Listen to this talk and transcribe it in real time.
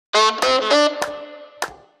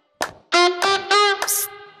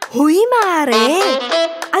Huy, Mare!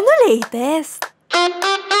 Ano latest?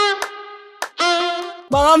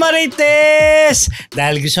 Mga Marites!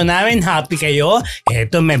 Dahil gusto namin happy kayo,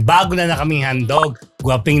 eto may bago na kaming handog.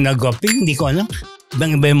 Gwaping na gwaping, hindi ko alam.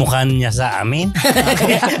 Ibang iba yung mukha niya sa amin.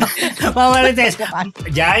 Okay. Mga Marites,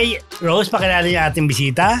 Jai, Rose, pakilala niyo ating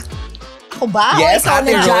bisita. Ako ba? Yes,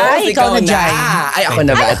 Ate Rose, ikaw na. Ay, ako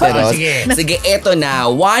na ba, Ate Rose? Sige, eto na.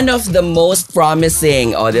 One of the most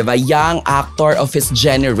promising, diba, young actor of his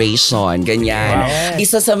generation. Ganyan. Wow.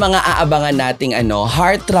 Isa sa mga aabangan nating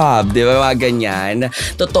heartthrob, diba, mga ganyan.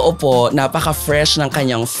 Totoo po, napaka-fresh ng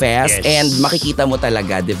kanyang fest. Yes. And makikita mo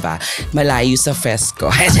talaga, diba, malayo sa fest ko.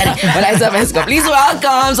 Malayo sa fest ko. Please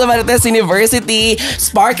welcome sa Marites University,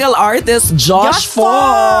 sparkle artist Josh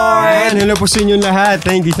Ford! Hello po sa inyo lahat.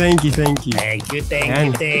 Thank you. Thank you,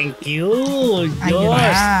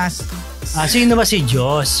 Josh. Sino ba si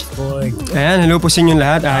Josh Ford? Ayan, hello po sa inyo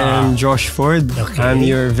lahat. I am Josh Ford. Okay. I'm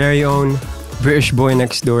your very own British boy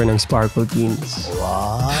next door ng Sparkle Teens.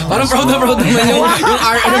 Wow. Parang proud naman yung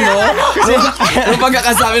R&M mo. Yung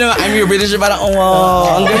pagkakasabi naman, I'm your British, parang,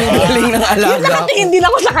 ang galing ng alaga. Yung nakatingin din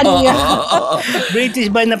ako sa kanya.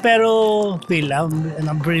 British ba na pero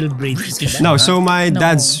real British ba? No, so my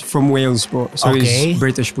dad's from Wales po. So he's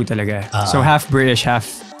British po talaga. So half British, half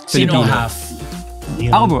Filipino. Sino half?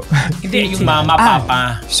 Ako po. Hindi, yung mama,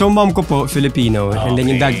 papa. So mom ko po, Filipino. And then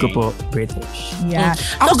yung dad ko po, British. Yeah.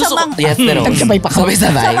 Ako gusto ko. Yes, pero. Sabay pa kami.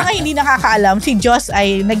 Sabay. Sa mga hindi nakakaalam, si Josh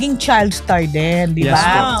ay naging child star din, di ba? Yes,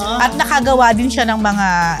 po. At nakagawa din siya ng mga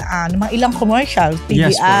ilang commercial,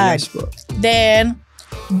 TV ads. Yes po. Then,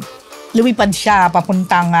 lumipad siya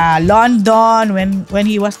papuntang London when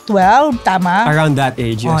he was 12, tama? Around that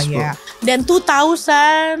age, yes po. Yeah. Then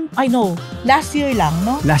 2000, last year lang,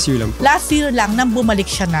 no? Last year lang po. Last year lang nang bumalik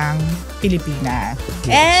siya ng Pilipinas.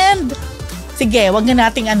 Yes. And, sige, wag na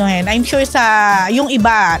nating anuhin. I'm sure yung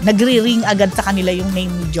iba, nagre-ring agad sa kanila yung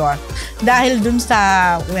name ni Josh. Dahil dun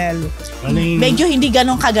sa, medyo hindi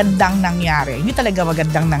ganong kagandang nangyari. Hindi talaga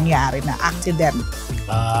magandang nangyari na accident.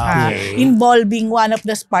 Involving one of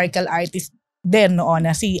the sparkle artists din noon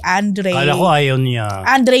na si Andrei. Kala ko ayaw niya.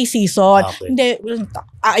 Andrei Sison. Okay. Hindi,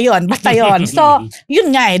 ayun, basta yun. So,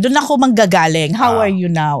 yun nga doon ako manggagaling. How are you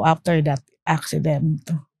now after that accident?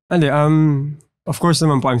 Of course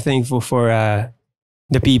naman po, I'm thankful for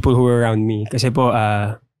the people who are around me. Kasi po,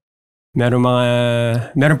 meron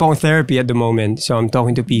pa akong therapy at the moment. So I'm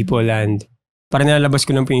talking to people and parang nalalabas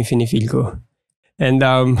ko lang po yung feel ko. And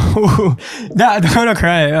I'm gonna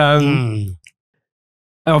cry.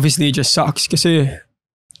 Obviously, it just sucks kasi,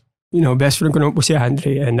 best friend ko naman po si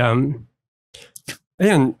Andrei. And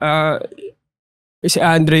ayun, si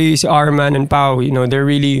Andrei, si Arman, and Pao, they're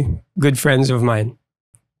really good friends of mine.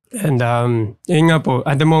 And yun nga po,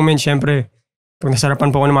 at the moment, syempre, pag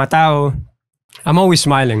nasarapan po ako ng mga tao, I'm always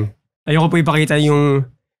smiling. Ayoko po ipakita yung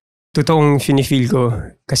totoong feel ko.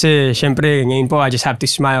 Kasi syempre, ngayon po, I just have to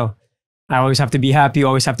smile. I always have to be happy,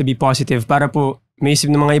 always have to be positive. Para po, may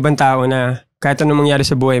isip ng mga ibang tao na kahit anong mangyari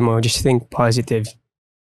sa buhay mo, just think positive.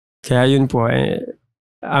 Kaya yun po,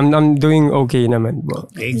 I'm doing okay naman po.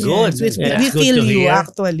 Okay, good. Yes, we feel you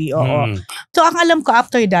actually. Oo. So ang alam ko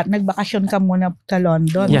after that, nagbakasyon ka muna sa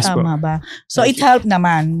London, yes, tama po. ba? So it helped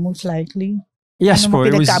naman, most likely. Yes po.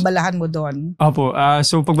 Ano pinagkaabalahan mo doon? Opo.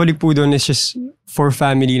 So pagbalik po doon is just for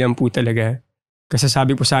family lang po talaga. Kasi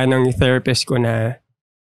sabi po sa akin ng therapist ko na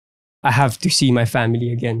I have to see my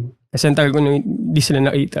family again. Kasi ang tagal ko nung hindi sila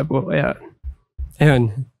nakita po. Kaya,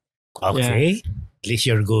 ayun. Okay. Yeah. At least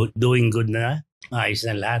you're doing good na. Ayos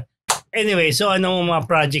na lahat. Anyway, so anong mga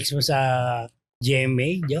projects mo sa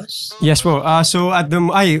GMA, Josh? Yes po. So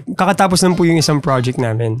kakatapos lang po yung isang project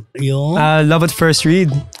namin. Yung? Love at First Read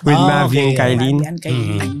with Mavi and Caitlyn.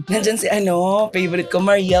 Nandyan si favorite ko,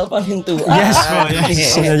 Mariel Pamintuan. Yes po,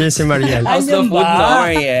 yes. Nandyan si Mariel. How's the food na,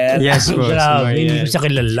 Mariel? Yes po, si Mariel. Hindi ko siya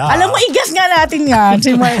kilala. Alam mo, igas nga natin yan.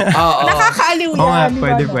 Si nakakaaliw yan. Oo nga,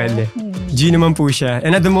 pwede. G naman po siya.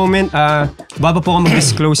 And at the moment, baba po ako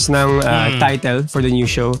mag-disclose ng title for the new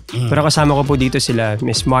show. Pero kasama ko po dito sila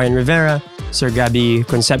Miss Marian Rivera, Sir Gabby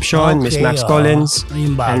Concepcion, Miss Max Collins.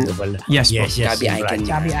 Yung bago pala. Yes po. Gabby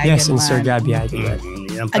Eigenmann. Yes, and Sir Gabby Eigenmann.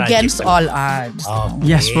 Against all odds. Okay.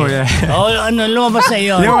 Yes po, yeah. Lumabas na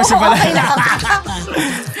yun. Lumabas na pala.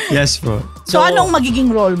 Yes po. So anong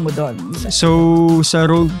magiging role mo doon? So, sa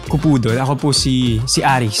role ko po doon, ako po si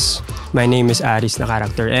Aris. My name is Aris na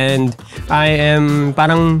character. And I am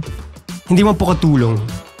parang, hindi mo po katulong.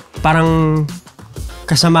 Parang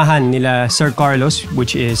kasamahan nila Sir Carlos,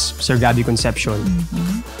 which is Sir Gabby Concepcion.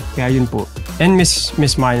 Kaya yun po. And Miss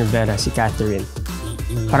Marian Rivera, si Catherine.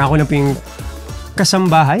 Parang ako na po yung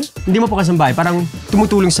kasambahay. Hindi mo po kasambahay. Parang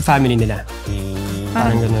tumutulong sa family nila.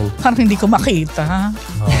 Parang ganun. Parang hindi ko makita.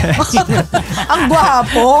 Ang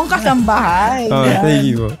gwapo, ang kasambahay. Thank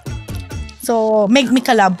you po. So, may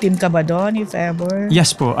collab team ka ba doon, if ever? Yes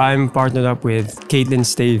po, I'm partnered up with Caitlyn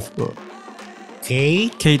Stave po.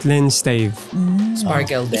 Caitlyn Stave.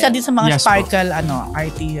 Sparkle din. Isa din sa mga Yes, sparkle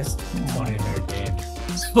artist.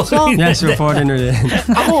 So, Yes, po, foreigner din.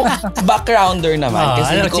 Ako, backgrounder naman.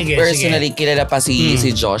 Kasi hindi ko sige, personally kilala pa si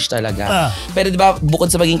Josh talaga. Pero di ba, bukod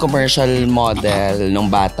sa maging commercial model nung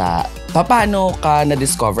bata, paano ka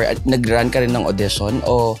na-discover at nag-run ka rin ng audition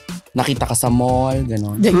o nakita ka sa mall,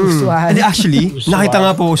 gano'n? The usual. Actually, nakita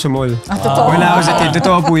nga po ako sa mall. Totoo. Wala ako sa kid.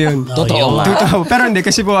 Totoo po yun. Totoo nga. Totoo. Pero hindi,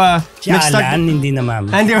 kasi po, Si Alan, hindi na ma'am.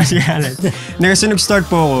 Hindi ko si Alan. Kasi nag-start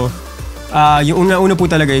po ako, yung una po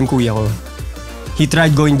talaga yung kuya ko. He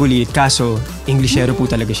tried going bully, kaso Englishero po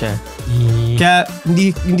talaga siya. Kaya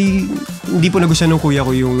hindi po nagustuhan ng kuya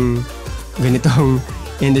ko yung ganitong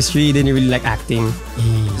industry. He didn't really like acting.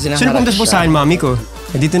 So napuntas po sa akin mami ko.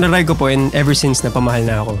 Dito na-try ko po and ever since napamahal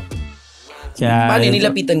na ako. Kaya, Paano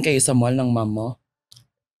nilapitan kayo sa mall ng mom mo?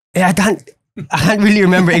 I can't really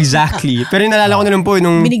remember exactly. Pero naalala ko na lang po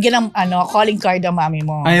nung... Binigyan ng calling card ang mami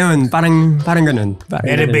mo. Ayun, parang ganun.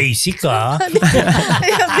 Very basic, ha?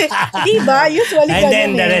 Diba? Usually And then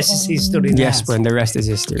the rest is history. Yes po, and the rest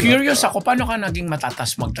is history. Curious ako, paano ka naging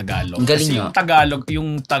matatas mag-Tagalog? Ang galing Kasi nga.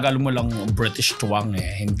 yung Tagalog mo lang British twang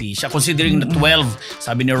Hindi siya. Considering na 12,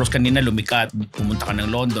 sabi ni Rose kanina, lumikat, pumunta ka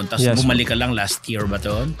ng London, tapos Yes, bumalik ka lang last year ba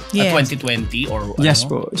to? Yes. 2020 or Yes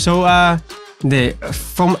po. So, hindi.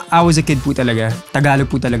 From I was a kid po talaga, Tagalog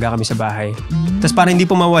po talaga kami sa bahay. Tapos parang hindi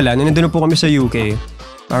po mawala, nung nandun po kami sa UK,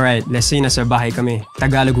 alright, let's say nasa bahay kami,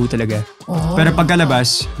 Tagalog po talaga. Pero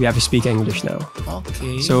pagkalabas, we have to speak English now.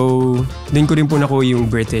 Okay. So, din ko rin po nakuha yung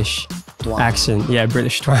British accent. Yeah,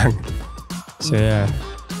 British twang. So, yeah.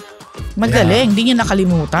 Magaling, hindi niya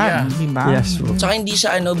nakalimutan. Diba? Yes po. Tsaka hindi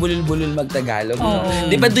siya bulul-bulul mag-Tagalog.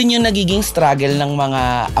 Di ba dun yung nagiging struggle ng mga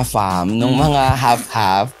AFAM, ng mga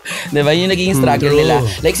half-half? Di ba yung nagiging struggle nila?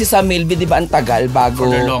 Like si Sam Milby, di ba ang tagal bago...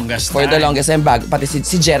 For the longest time. Pati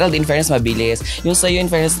si Gerald, in fairness, mabilis. Yung sa'yo,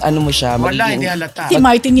 in fairness, ano mo siya? Wala, hindi halata. Si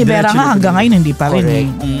Martin Rivera nga hanggang ngayon hindi pa rin.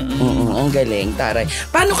 Correct. Ang galing, taray.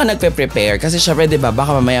 Paano ka nagpe-prepare? Kasi syempre, di ba,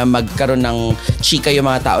 baka mamaya magkaroon ng chika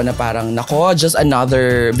yung mga tao na parang, nako, just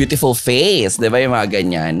another beautiful face. Di ba yung mga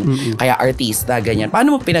ganyan? Kaya artista, ganyan.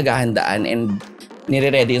 Paano mo pinaghahandaan and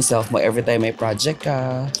nire-ready yung self mo every time may project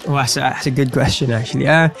ka? Oh, that's a good question actually.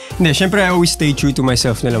 Hindi, syempre I always stay true to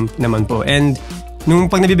myself naman po. And nung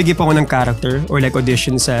pag nabibigay po ako ng character or like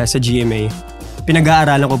audition sa GMA,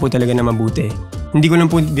 pinag-aaralan ko po talaga na mabuti. Hindi ko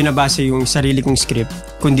lang po binabasa yung sarili kong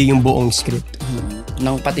script, kundi yung buong script.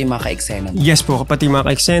 Nang pati mga ka-eksena. Yes po, pati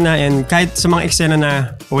mga ka-eksena and kahit sa mga eksena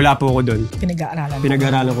na wala po ako doon,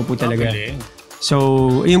 pinag-aaralan ko po talaga.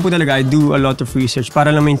 So, yun po talaga, I do a lot of research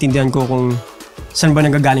para lang maintindihan ko kung saan ba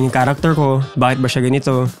nagagaling yung character ko, bakit ba siya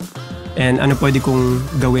ganito, and ano pwede kong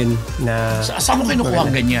gawin na... Saan mo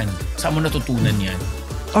kinukuha ang ganyan? Saan mo natutunan yan?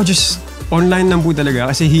 Oh, just online lang po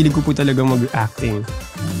talaga kasi hilig ko po talaga mag-acting.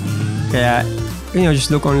 Kaya,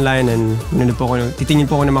 just look online and titingin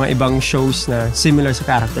po ako ng mga ibang shows na similar sa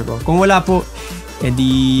character ko. Kung wala po,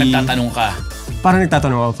 edi... Nagtatanong ka? Parang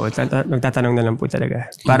nagtatanong ako po. Nagtatanong na lang po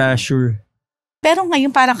talaga. Para sure. Pero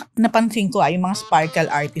ngayon parang napansin ko yung mga sparkle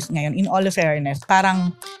artists ngayon, in all fairness, parang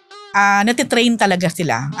natitrain talaga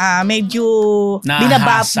sila. Medyo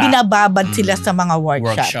binababad sila sa mga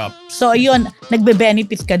workshop. So yun,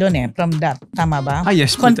 nagbe-benefit ka doon from that. Tama ba?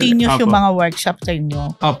 Yes. Continuous yung mga workshop sa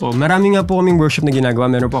inyo. Opo. Marami nga po kaming workshop na ginagawa.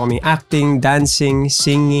 Meron po kaming acting, dancing,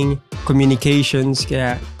 singing, communications.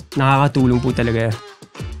 Kaya nakakatulong po talaga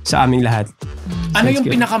sa aming lahat. Ano yung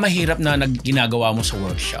pinakamahirap na ginagawa mo sa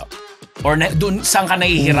workshop? Or doon saan ka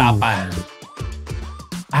nahihirapan?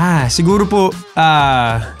 Siguro po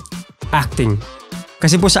acting.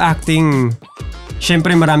 Kasi po sa acting,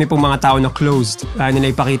 syempre marami pong mga tao na closed.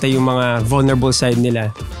 Nila ipakita yung mga vulnerable side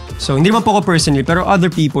nila. So hindi naman po ako personally, pero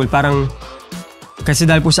other people parang, kasi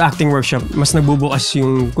dahil po sa acting workshop, mas nagbubukas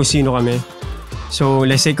yung kung sino kami. So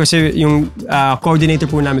let's say kasi yung coordinator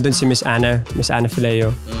po namin doon si Miss Ana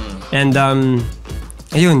Fileo. And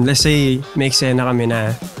ayun, let's say may eksena kami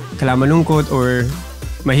na kalamalungkot or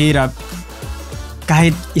mahirap.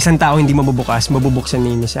 Kahit isang tao hindi mabubuksan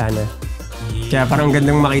ni Miss Ana. Kaya parang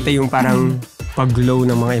gandang makita yung parang pag-glow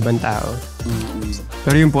ng mga ibang tao.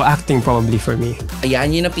 Pero yun po, acting probably for me. Ayan,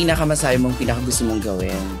 yun ang pinakamasaya mong pinakagusto mong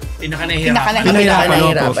gawin.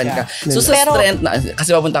 Pinaka-nahihirapan ka. So sa strength, kasi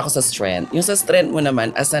papunta ako sa strength. Yung sa strength mo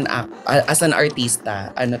naman, as an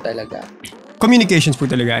artista, ano talaga? Communications po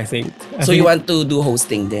talaga, I think. So you want to do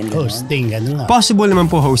hosting din? Hosting, ano nga. Possible naman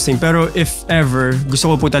po hosting. Pero if ever,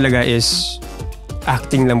 gusto ko po talaga is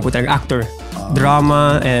acting lang po talaga. Actor.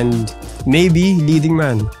 Drama and maybe leading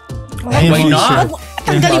man. Why not?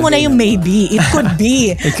 Tanggalin mo na yung maybe. It could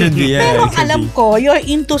be. It could be, yeah. Pero alam ko, you're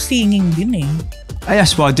into singing din eh.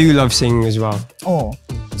 Yes po, do you love singing as well? Oh.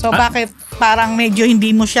 So bakit parang medyo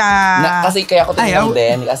hindi mo siya... Kasi kaya ko tinanong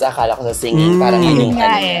din, kasi akala ko sa singing, parang yun yung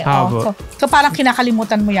So parang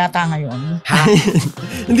kinakalimutan mo yata ngayon.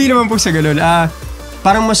 Hindi naman po sa ganun.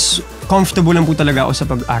 Parang mas comfortable lang po talaga ako sa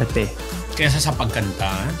pag-arte. Kaysa sa pagkanta?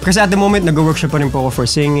 Kasi at the moment, nag-workshop pa rin po ako for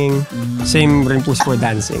singing. Same rin po for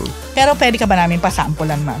dancing. Pero pwede ka ba namin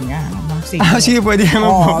pasampulan man yan? Sige, pwede naman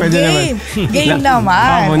po. Pwede game. naman. Game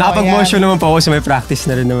naman. Nakapag-motion naman po ako, so may practice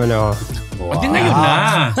na rin naman ako. O di ngayon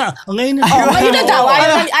na. Ngayon na. Ngayon na daw.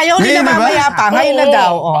 Ayaw nila mamaya pa. Ngayon na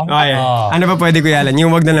daw. Okay. Ano pa pwede ko yalan?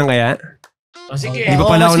 Yung wag na lang kaya? Sige. Hindi pa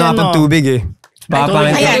pala ako nakapag-tubig eh.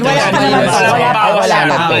 Ayan, wala pa naman po. Wala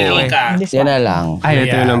na to. Yan na lang. Ay,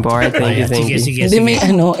 ito lang po. Thank you. Hindi may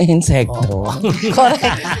insekto.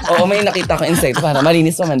 Correct. Oo, may nakita ko insekto. Para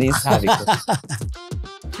malinis naman din sabi ko.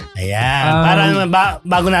 Ayan. Para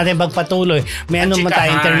bago natin pagpatuloy, may ano man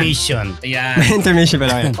tayo intermission. Ayan. May intermission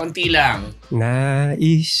pala yan. Konti lang.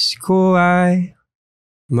 Nais ko ay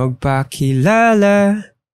magpakilala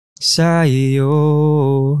sa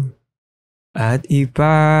iyo at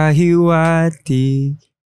ipahiwatig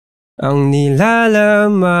ang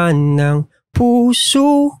nilalaman ng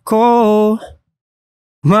puso ko.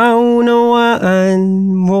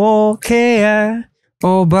 Maunawaan mo kaya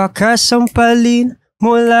o baka sampalin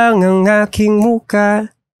mo lang ang aking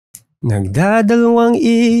muka. Nagdadalawang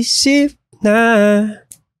isip na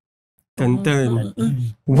Tantan.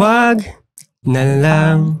 Wag na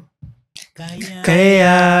lang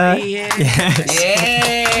kaya.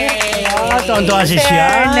 Yay! Tonto kasi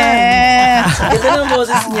siya. Ito ng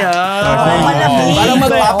boses niya. Malamig. Parang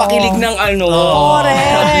magpapakilig ng ano.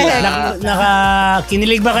 Correct.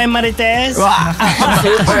 Kinilig ba kay Marites?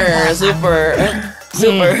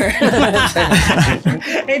 Super.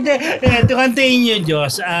 To continue,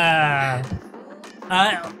 Diyos.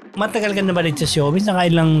 Matagal ka na ba rin sa showbiz?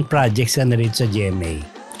 Nakailang projects ka na rin sa GMA?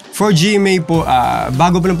 For GMA po,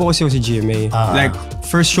 bago pa lang po kasi ako sa GMA. Like,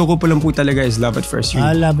 first show ko pa lang po talaga is Love at First Read.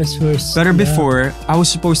 Love at First. Pero before, I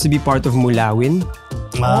was supposed to be part of Mulawin.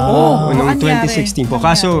 Noong 2016 po.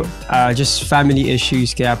 Kaso, just family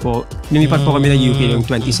issues. Kaya po, lumipat po kami ng UK noong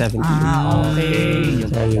 2017.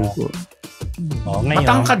 Okay. Ayun po.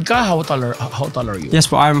 Matangkad ka? How tall are you?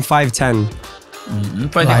 Yes po, I'm 5'10".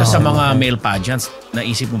 Pwede ka sa mga male pageants.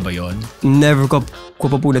 Naisip mo ba yon? Never ko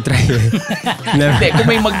pa po na-try eh. Hindi, kung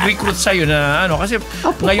may mag-recruit sa'yo na ano, kasi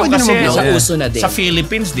ngayon kasi uso na din. Sa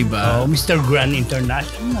Philippines, di ba? Mr. Grand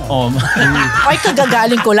International. Ay,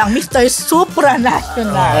 kagagaling ko lang, Mr.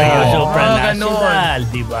 Supranational. Supranational,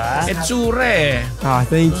 di ba? Etsure.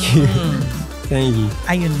 Thank you. Thank you.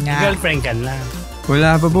 Ayun nga. Girlfriend ka na.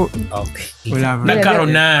 Wala pa po. Okay. Wala pa.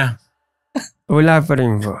 Nagkaroon na. Wala pa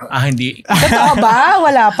rin po. Hindi. Totoo ba?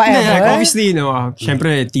 Wala pa ever? Obviously,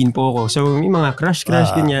 syempre, teen po ako. So, may mga crush,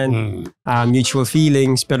 ganyan. Mutual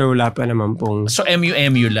feelings, pero wala pa naman pong... So, MU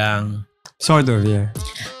lang? Sort of, yeah.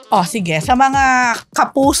 Sige. Sa mga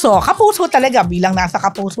kapuso talaga, bilang nasa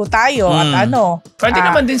kapuso tayo at ano. Pwede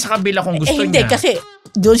naman din sa kabila kung gusto niya. Hindi, kasi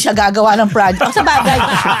doon siya gagawa ng project. Sa bagay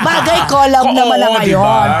collab naman na ngayon.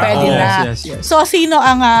 Diba? Pwede na. Yes. So, sino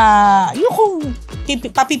ang, yung kung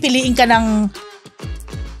papipiliin ka ng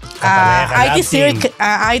artist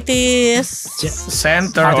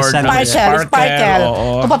center or Sparkle.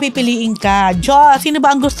 Kung papipiliin ka, sino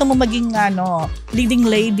ba ang gusto mo maging leading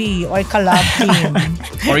lady or collab team?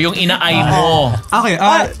 Or yung inaay mo? Okay.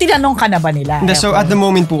 Tinanong ka na ba nila? So at the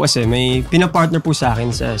moment po kasi, may pinapartner po sa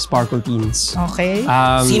akin sa Sparkle Teens. Okay.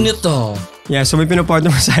 Sino to? Yeah, so may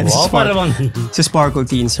pinapartner po sa akin sa Sparkle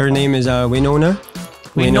Teens. Her name is Winona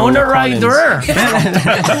Ryder.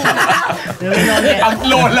 Ang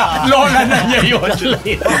lola na niya yun.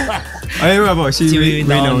 Ayun nga po, si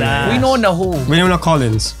Winona. Winona who? Winona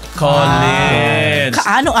Collins.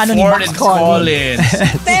 Kaano ni Max Collins.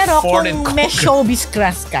 Pero Foreign kung may showbiz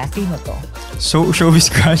crush ka, sino to? So,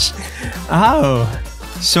 showbiz crush?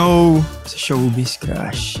 So, showbiz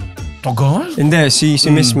crush. Tagal? Hindi, si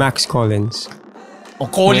Miss Max Collins.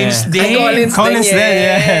 Collins din. Collins din,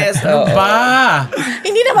 yes. Ano ba?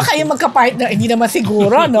 Hindi naman kayo magka-partner. Hindi naman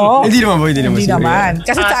siguro, no? Hindi naman.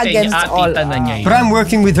 Kasi sa Against All. But I'm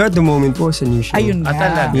working with her at the moment po sa new show. Ayun nga.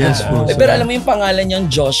 Talaga. Yes po. Pero alam mo yung pangalan niyang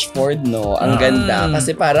Josh Ford, no? Ang ganda.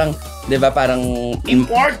 Kasi parang, di ba, parang...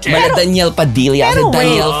 Important. Mala Daniel Padilla. Kasi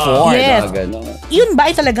Daniel Ford. Yes. Gano'n. Yun ba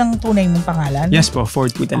ay talagang tunay mong pangalan? Yes po, Ford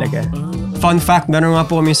po talaga. Fun fact, meron nga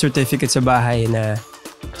po kami certificate sa bahay na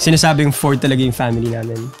sinasabing Ford talaga yung family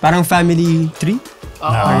namin. Parang family tree.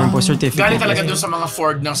 Parang po certificate. Galing talaga doon sa mga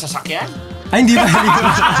Ford ng sasakyan? Ay, hindi ba?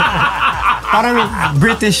 Parang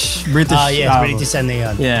British. Yes, British ano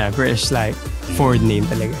yun. Yeah, British like Ford name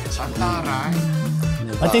talaga. Santaray.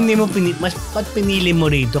 Ba't hindi mo ba't pinili mo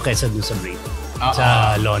rito kaysa doon sa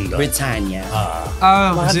sa London? Britannia.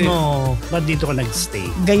 Ba't dito ka nag-stay?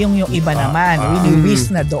 Gayong yung iba naman. Winiwis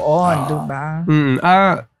na doon, diba?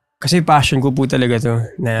 Kasi passion ko po talaga to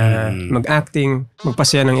na mag-acting,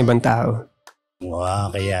 magpasaya ng ibang tao. Wow,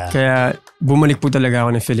 Kaya bumalik po talaga ako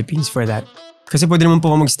ng Philippines for that. Kasi pwede naman po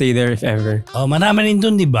ako magstay there if ever. Marami rin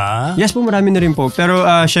dun, di ba? Yes po, marami na rin po. Pero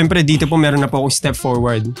syempre dito po meron na po akong step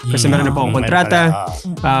forward. Kasi meron na po akong kontrata.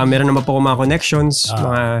 Meron naman po akong mga connections,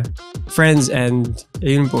 mga friends, and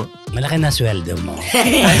ayun po. Malaki na sweldo mo.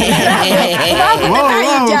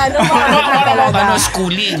 Ano,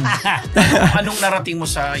 schooling? Anong narating mo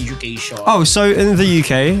sa education? So in the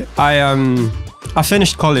UK, I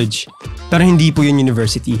finished college. Pero hindi po yun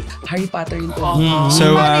university. Harry Potter yun po.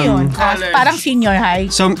 So, yun? Parang senior high?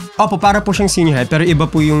 So, para po siyang senior high, pero iba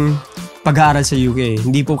po yung pag-aaral sa UK.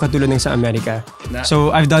 Hindi po katulad ng sa Amerika.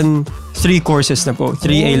 So, I've done 3 courses na po.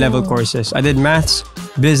 3 A-level courses. I did maths,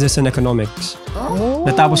 business, and economics.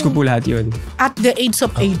 Natapos ko po lahat yun. At the age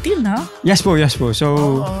of 18, ha? Yes po.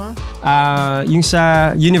 So, yung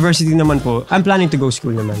sa university naman po, I'm planning to go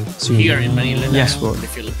school naman soon. Here in Manila yes po. In the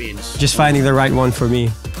Philippines. Just finding the right one for me.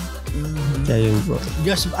 Kaya yun po.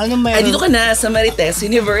 Ay, dito ka na sa Marites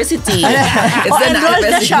University. Enroll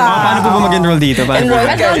na siya. Paano po ba mag-enroll dito? Enroll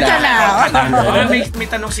ka na. May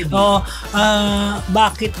tanong si D.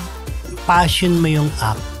 Bakit passion mo yung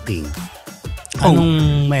acting?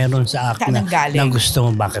 Anong mayroon sa acting na gusto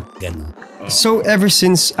mo? Bakit gano'n? So, ever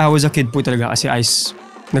since I was a kid po talaga, kasi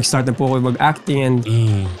nag-start na po ako mag-acting, and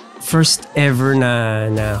first ever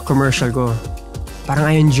na commercial ko, parang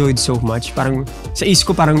I enjoyed so much. Parang sa isip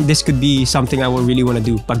ko, parang this could be something I will really wanna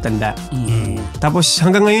do pagtanda. Tapos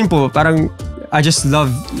hanggang ngayon po, parang I just love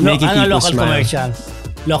making people smile.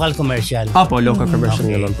 Local commercial? Opo, local commercial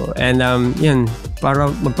naman po. And yun, para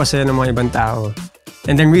magpasaya ng mga ibang tao.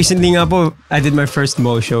 And then recently nga po, I did my first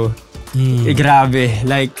mall show. Grabe.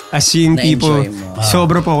 Like, seeing people,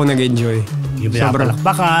 sobra po ako nag-enjoy. Yung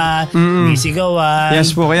pinapalakbakan, bisigawan.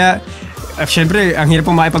 Yes po, kaya syempre, ang hirap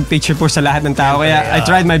po makipag-picture po sa lahat ng tao. Kaya I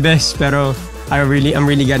tried my best, pero I'm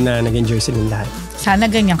really glad na nag-enjoy silang lahat. Sana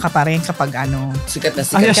ganyan ka pa rin kapag sikat na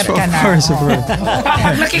yes, ka na. Of course.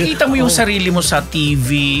 Pag nakikita mo yung sarili mo sa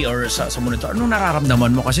TV or sa monitor, anong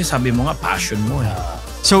nararamdaman mo? Kasi sabi mo nga, passion mo.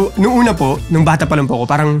 So, nung una po, nung bata pa lang po ako,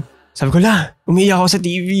 parang sabi ko, umiiyak ako sa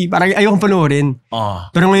TV. Parang ayokong panoorin.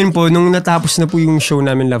 Pero ngayon po, nung natapos na po yung show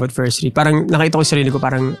namin, Love at First Read, parang nakita ko sarili ko,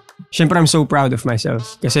 parang, syempre I'm so proud of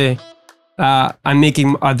myself. Kasi, I'm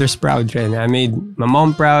making others proud rin. I made my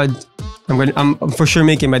mom proud. I'm for sure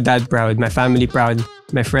making my dad proud, my family proud,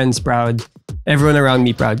 my friends proud, everyone around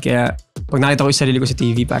me proud. Kaya pag nakita ko yung sarili ko sa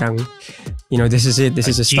TV, parang, this is it. This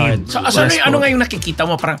is a start. So, ano nga yung nakikita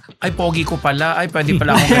mo? Parang, ay, pogi ko pala. Ay, pwede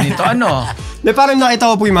pala akong ganito. Ano? Parang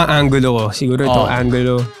nakita ko po yung mga angulo ko. Siguro itong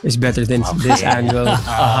angulo is better than this angle.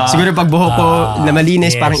 Siguro pag buhok ko na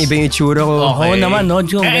malinis, parang iba yung itsura ko. Oo naman, no?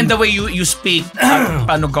 And the way you speak,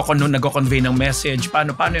 paano nag-convey ng message?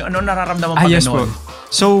 Paano ano nararamdaman pa yes ganun? Po.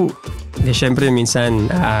 So, syempre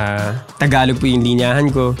minsan Tagalog po yung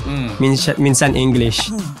linyahan ko. Minsan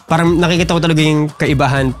English. Parang nakikita ko talaga yung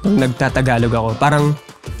kaibahan pag nagtatagalog ako. Parang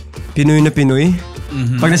Pinoy na Pinoy.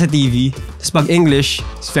 Pag nasa TV. Tapos pag English,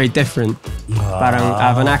 it's very different. Parang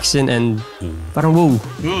I have an accent and parang wow.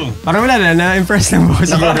 Parang wala na-impress na po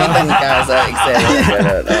siguro. Nakakitan ka sa Excel.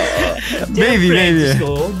 Baby.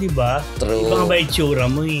 So, di ba? True. Iba nga ba itsura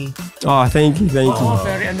mo eh? Oh, thank you. Very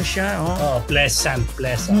siya. Pleasant.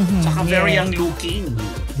 Saka very young looking.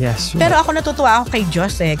 Yes. Pero ako natutuwa ako kay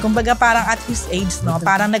Joss Kumbaga parang at his age, no?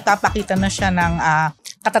 Parang nagpapakita na siya ng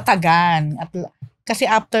katatagan. Kasi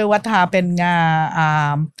after what happened nga,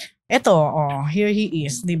 here he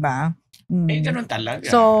is, di ba? Ganun talaga.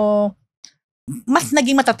 So, mas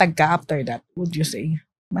naging matatag ka after that, would you say?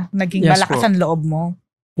 Mas naging malakas ang loob mo?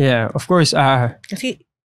 Yeah, of course. Kasi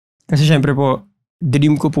syempre po,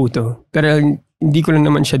 dream ko po to. Pero hindi ko lang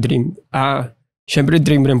naman siya dream. Syempre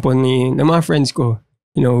dream rin po ng mga friends ko,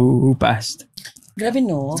 who passed. Grabe,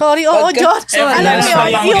 no? Sorry, Diyos. Alam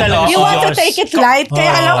mo, you want to take it light.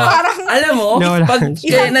 Kaya alam mo, pag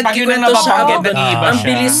yun ang nababanggit na iba ang siya.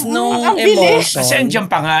 bilis nung ang bilis. emotion. Kasi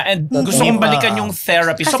andyan pa nga. And gusto kong balikan yung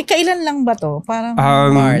therapy. Kasi kailan lang ba to? Parang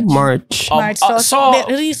March. So,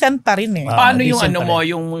 recent pa rin eh. Paano yung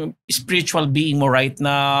yung spiritual being mo right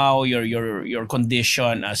now, your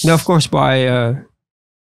condition as... No, of course po,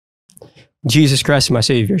 Jesus Christ my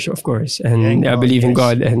Savior, so of course. And I believe in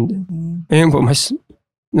God. And ayun po, mas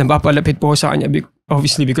napapalapit po sa kanya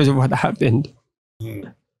obviously because of what happened.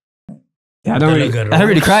 Yeah, I don't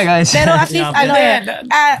really cry, guys. Pero at least,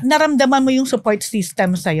 naramdaman mo yung support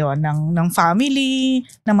system sa'yo ng family,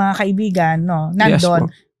 ng mga kaibigan, no? Nandun.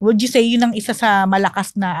 Yes, would you say yun ang isa sa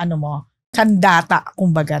malakas na sandata,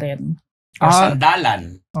 kumbaga rin? Or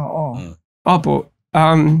sandalan. Oo. Opo.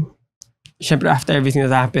 Syempre, after everything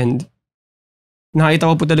that happened, nakita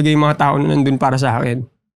ko po talaga yung mga tao na nandun para sa akin.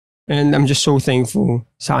 And I'm just so thankful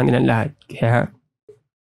sa kanilang lahat. Kaya,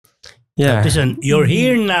 yeah. You're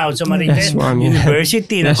here now sa Marites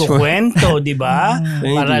University. Nagkukwento, di ba?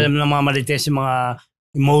 Para alam ng mga Marites yung mga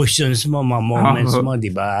emotions mo, mga moments mo, di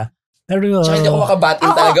ba? Tsaka hindi ako makabatin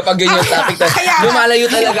talaga pag ganyan topic.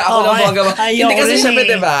 Lumalayo talaga ako ng mga gawa. Hindi kasi syempre,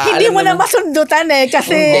 diba? Hindi mo na masundutan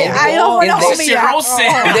kasi ayaw mo na umiyak.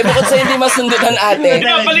 Hindi, bukod sa hindi masundutan ate.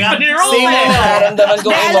 Pinabalik pa ni Rose. Same na nararamdaman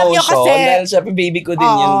kong emotion. Dahil syempre baby ko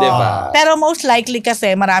din yun, diba? Pero most likely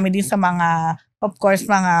kasi marami din sa mga, of course,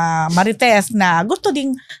 mga Marites na gusto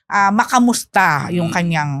ding makamusta yung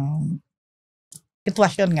kanyang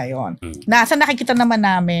sitwasyon ngayon. Nasa nakikita naman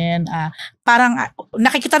namin, parang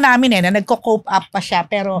nakikita namin na nagko-cope up pa siya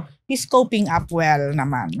pero he's coping up well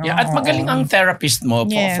naman. No? Yeah, at magaling ang therapist mo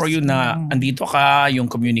for you na andito ka, yung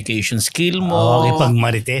communication skill mo. Pag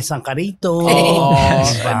Maritesan ka rito.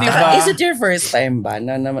 Diba? Is it your first time ba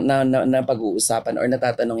na pag-uusapan or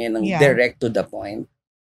natatanong yan ng direct to the point?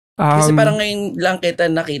 Kasi parang ngayon lang kita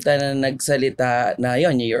nakita na nagsalita na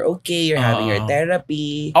yun, you're okay, you're having your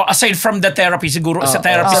therapy. Aside from the therapy, siguro, sa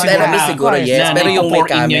therapy siguro, yes. Pero yung may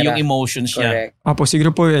camera. Yung emotions niya. Opo,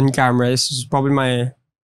 siguro po in camera, is probably my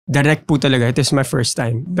direct po talaga. It is my first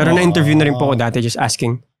time. Pero na-interview na rin po ako dati just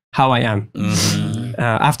asking how I am.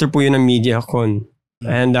 After po yun ng media con.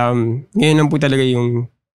 And ngayon lang po talaga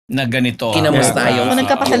yung na ganito. Kinamusta yung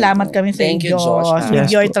nagkapasalamat kami sa Diyos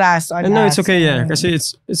with your trust on us. No, it's okay, kasi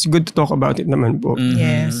it's good to talk about it naman po.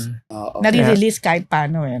 Yes. Nare-release kahit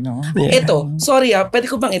paano no? Ito, sorry pwede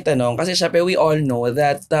ko bang itanong? Kasi syempre we all know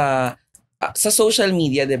that sa social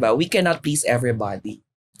media, diba, we cannot please everybody.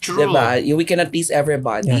 True. Diba? We cannot please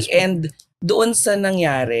everybody. Yes. And doon sa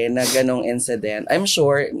nangyari na ganong incident, I'm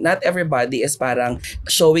sure not everybody is parang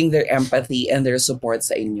showing their empathy and their support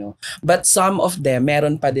sa inyo. But some of them,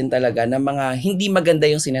 meron pa din talaga na mga hindi maganda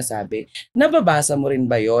yung sinasabi. Nababasa mo rin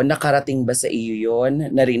ba yun? Nakarating ba sa iyo yun?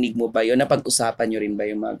 Narinig mo ba yun? Napag-usapan nyo rin ba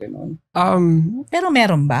yung mga ganon? Pero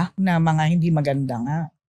meron ba na mga hindi maganda nga?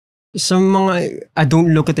 Sa mga, I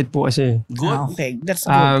don't look at it po kasi. Good. Okay, that's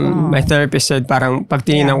good. My therapist said parang pag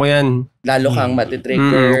tinignan ko yan. Lalo kang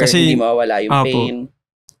matitrigger, kasi, hindi mawawala yung pain.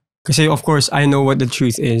 Kasi of course, I know what the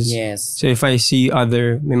truth is. Yes. So if I see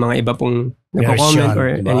may mga iba pong nagko-comment or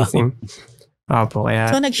anything. Opo, kaya.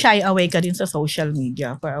 So nag-shy away ka din sa social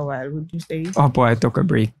media for a while, would you say? Opo, I took a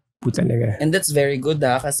break po talaga. And that's very good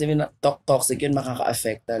kasi toxic yun,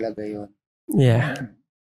 makaka-affect talaga yun. Yeah.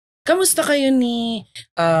 Kamusta kayo ni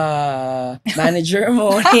manager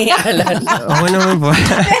mo, ni Alan? Ako naman po.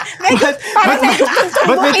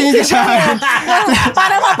 Ba't may tingin ka sa akin?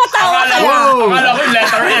 Para mapatawa ka lang. Akala ko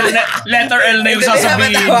letter L na yung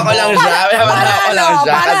sasabihin. Matawa ko lang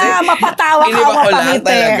siya. Para mapatawa ka,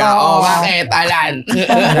 mapangiti. Bakit, Alan?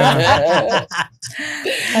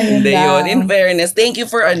 Hindi yun. In fairness, thank you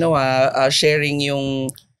for sharing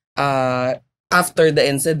yung after the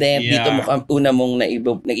incident, dito una mong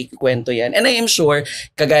naikikwento yan. And I am sure,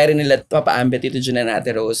 kagaya rin nila papaambit ito dyan na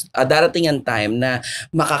Ate Rose, darating ang time na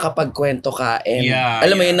makakapagkwento ka and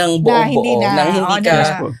alam mo yun, ng buong-buo, nang hindi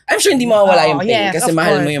ka, I'm sure hindi mawawala yung pain kasi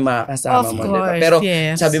mahal mo yung mga kasama mo. Diba? Pero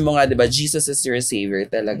sabi mo nga, diba, Jesus is your Savior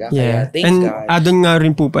talaga. Kaya thank God. And adon nga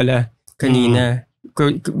rin po pala kanina,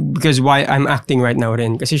 because why I'm acting right now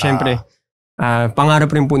rin. Kasi syempre,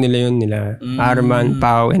 pangarap rin po nila yun, nila Arman,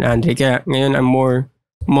 Pao, and Andrei. Kaya ngayon I'm more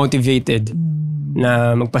motivated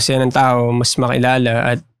na magpasaya ng tao, mas makilala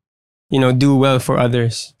at do well for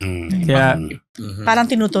others. Kaya parang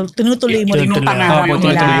tinutuloy mo rin yung pangarap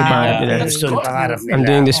nila. I'm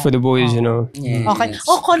doing this for the boys, Okay.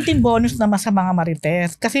 Konting bonus naman sa mga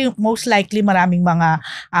Marites. Kasi most likely maraming mga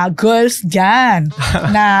girls dyan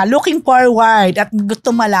na looking forward at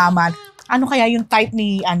gusto malaman ano kaya yung type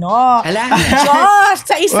ni Diyos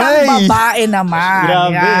sa isang babae naman.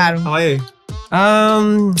 Grabe. Yan. Okay.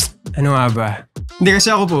 Ano nga ba? Hindi kasi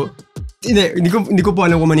ako po, hindi ko po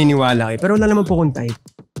alam kung maniniwala kayo. Pero wala naman po akong type.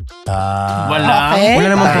 Wala. Okay. Wala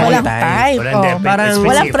naman po akong type.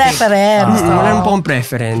 Walang preference. Wala naman po akong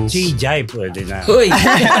preference. Si Jai pwede na. Uy!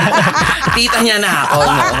 Tita niya na ako.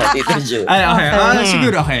 Tita Jo. Okay.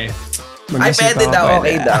 Siguro, okay. Ay, pwede daw.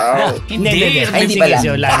 Okay daw. Hindi. Ay, hindi pala.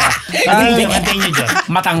 Antay nyo dyan.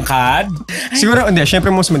 Matangkad? Siguro, hindi. Syempre,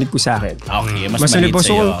 mas malig po sa akin. Okay, mas Mas malig malit po.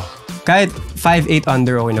 sa'yo. So, kahit 5'8"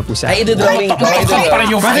 under, okay na po sa Ay, akin. idodrawing ko. Parang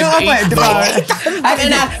yung 5'8", bro. Okay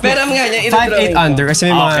na, pero nga niya, 5'8" under kasi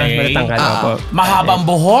may mga Okay. malatangkad po. Mahabang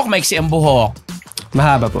buhok, maiksi ang buhok.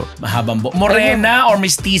 Mahaba po. Mahabang buhok. Morena or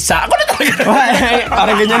mestiza? Ako na talaga.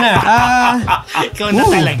 Parang ganyan na. Ikaw na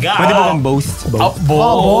talaga. Pwede po bang both?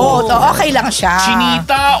 Both. Okay lang siya.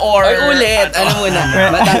 Chinita or... Or ulit, ano muna,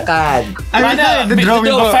 matangkad. The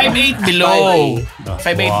drawing po. 5'8" below.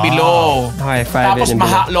 5'8" below. Okay, 5'8" Tapos and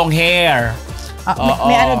below. long hair.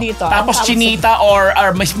 May ano dito. Tapos chinita or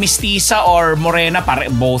mestiza or morena,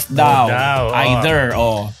 both daw. Either,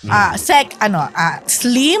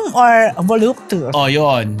 slim or voluptuous?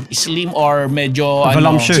 yun. Slim or medyo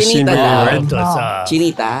Voluptuous. Chinita Yun daw.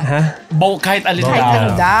 Chinita? kahit alin Kahit ano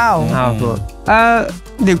daw. po.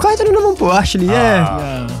 Hindi, kahit ano naman po actually,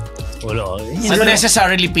 yeah. Wala. Not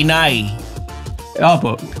necessarily Pinay.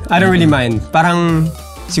 Opo. I don't really mind. Parang,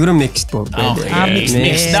 siguro mixed po. Pwede. Okay.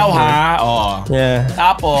 Mixed daw ha. Oh. Yeah.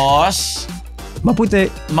 Tapos, Maputi.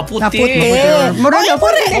 maputi. Morena po.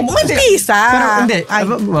 Mestiza. Pero hindi.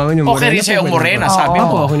 Okay rin sa'yo morena, sabi Opo,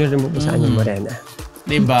 mo. ako na rin po sa kanya morena.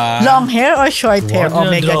 Diba? Long hair or short hair?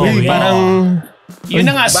 Omega. Parang, Yun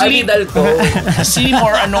na nga, Balidal ko. slim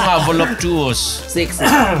or voluptuous.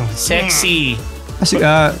 Sexy.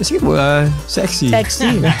 sige po, sexy.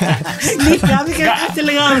 Sexy. Grabe ka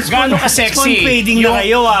talaga. Gaano ka sexy? Fading na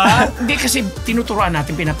kayo Hindi kasi tinuturuan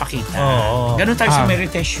natin, pinapakita. Oo. Ganon tayo sa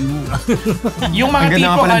Marites U. Yung mga Ang ganda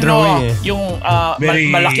nga tipo pala ng drawing yung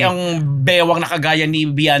Very- malaki ang bewang na kagaya ni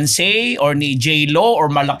Beyonce or ni J-Lo or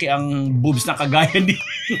malaki ang boobs na kagaya ni...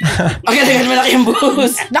 Okay, malaki yung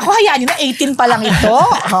buhos. Naku, hayaan nyo na 18 pa lang ito.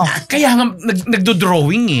 Kaya nga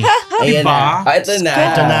nagdo-drawing Ayan Diba? na. Ito na.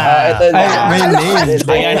 Ito na. Ito na. Ay, may name.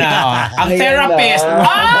 Ayan na. Ang Ayan therapist.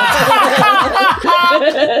 na.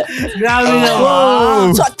 Grabe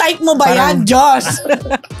naman. So, type mo ba yan, Diyos?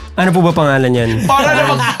 Ano po ba pangalan yan? Para na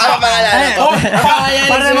Ano pangalan ito?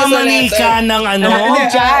 Para mamanika ng ano.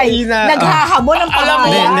 Jai, naghahabol ang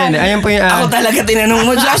pangalan. Hindi. Ayan po yung... Ako talaga tinanong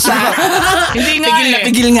mo, Josh. Hindi nga Pigil na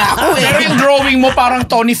pigil nga ako eh. Pero yung drawing mo parang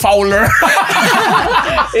Tony Fowler.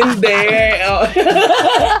 Hindi.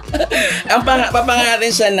 Ang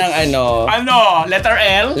papangalan siya ng ano? Letter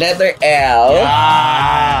L? Letter L.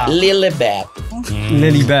 Lilibet.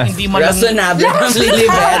 Lilibet. Hindi man lang... Razonable ang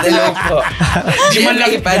Lilibet. Ano po?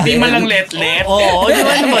 Hindi man lang let-let. Oo, di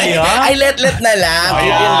ba naman yan? Ay, let-let na lang.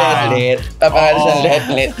 Yung let-let. Papangalan siyang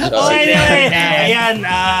let-let. Anyway, ayan.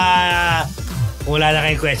 Wala na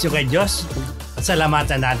kayong question kay Diyos.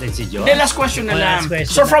 Salamatan natin si Diyos. The last question na lang. Last question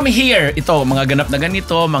So na. from here, ito, mga ganap na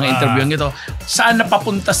ganito, mga interview ito, saan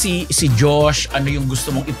napapunta si Josh? Ano yung gusto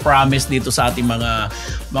mong i-promise dito sa ating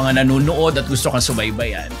mga nanonood at gusto kang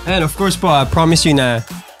subaybayan? And of course po, I promise you na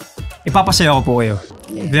ipapasaya ko po kayo.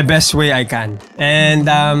 The best way I can. And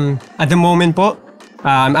at the moment po,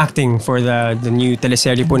 I'm acting for the new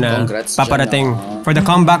teleserye po na Congrats paparating for the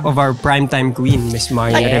comeback of our primetime queen, Miss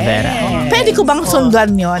Marian Rivera. Pwede ko bang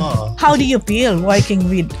sundan yon? How do you feel working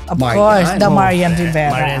with, of course, the Marian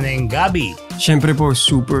Rivera? Marian and Gabby. Siyempre po,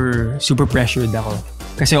 super pressured ako.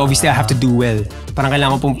 Kasi obviously, I have to do well. Parang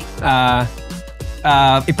kailangan ko pong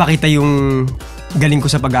ipakita yung galing ko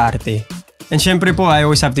sa pag-arte. And siyempre po, I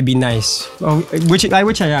always have to be nice. Which I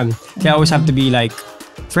am. Kaya I always have to be like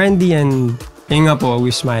friendly and yun nga po,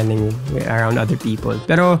 always smiling around other people.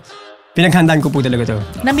 Pero pinaghandaan ko po talaga to.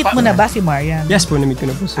 Na-meet mo na ba si Marian? Yes po, na-meet ko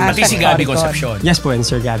na po. Pati si Gabby Concepcion. Yes po, and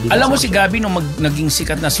Sir Gabby. Alam mo si Gabby nung naging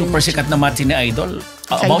sikat na, super sikat na Martini Idol?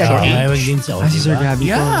 About her age? Ay, wag din sa Si Sir Gabby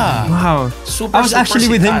po. Yeah. Wow. Super, I was actually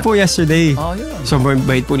with him sikat. po yesterday. Oh, yun. Sobrang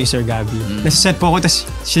bait po ni Sir Gabby. Nasa set po ako, tas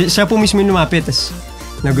siya po mismo yung lumapit, tas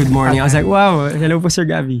na good morning. I was like, wow, hello po Sir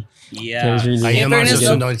Gabby. Yeah. Kayo mga Fairness,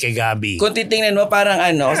 susunod kay Gabby. Kung titingnan mo, parang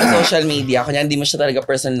sa social media, kanya hindi mo siya talaga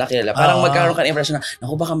personal na kilala. Parang magkaroon ka ng impression na,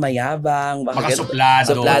 naku, baka mayabang, Baka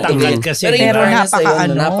suplado. Tangkad kasi. Pero in Pero fairness sa'yo,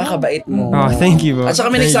 napaka-ano. napakabait mo. Oh, thank you po. At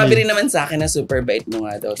saka may Thank nagsabi you. rin naman sa akin na super bait mo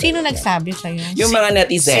nga daw. Sino nagsabi sa'yo? Yung mga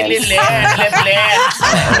netizens. Si Let.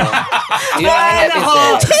 Yung mga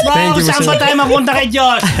netizens. Thank you, Saan sir. ba tayo mapunta kay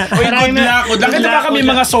Diyos? Uy, good luck. Good luck. Ito ba kami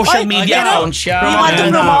mga social media account siya? You want to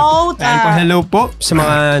promote? And po, hello po sa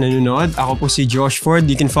mga nanonood. Ako po si Josh Ford.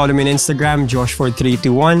 You can follow me on Instagram,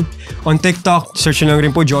 JoshFord321. On TikTok, search nyo lang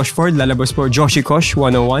rin po Josh Ford. Lalabas po Joshikosh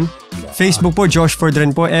 101. Facebook po, Josh Ford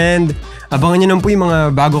rin po. And abangan nyo naman po yung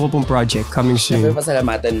mga bago ko pong project coming Siyempre, soon.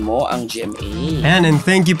 pasalamatan mo ang GMA. And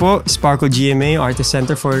thank you po, Sparkle GMA Artist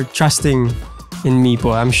Center for trusting in me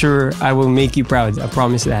po. I'm sure I will make you proud. I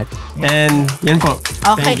promise that. And yan po.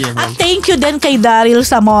 Okay. Thank you, At thank you din kay Daryl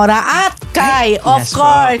Zamora at kay, of Yes,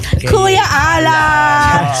 course, Kuya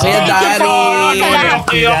Alan. Kuya Daryl.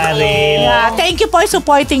 Thank you for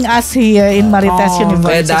supporting us here in Marites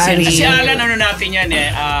University. Kasi Alan, ano natin yan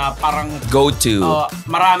parang go-to.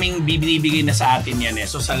 Maraming bibigay na sa atin yan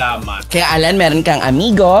So salamat. Kaya Alan, meron kang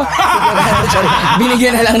amigo.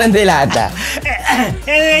 Binigyan na lang ng delata.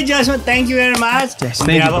 Anyway, Josh, thank you very much. Yes,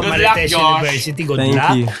 thank you. Good luck, Marites Josh. University, good Thank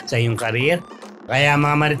luck you. sa iyong career. Kaya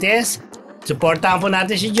mga Marites, supportahan po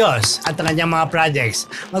natin si Josh at ang kanyang mga projects.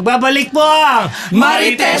 Magbabalik po ang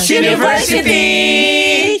Marites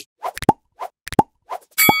University!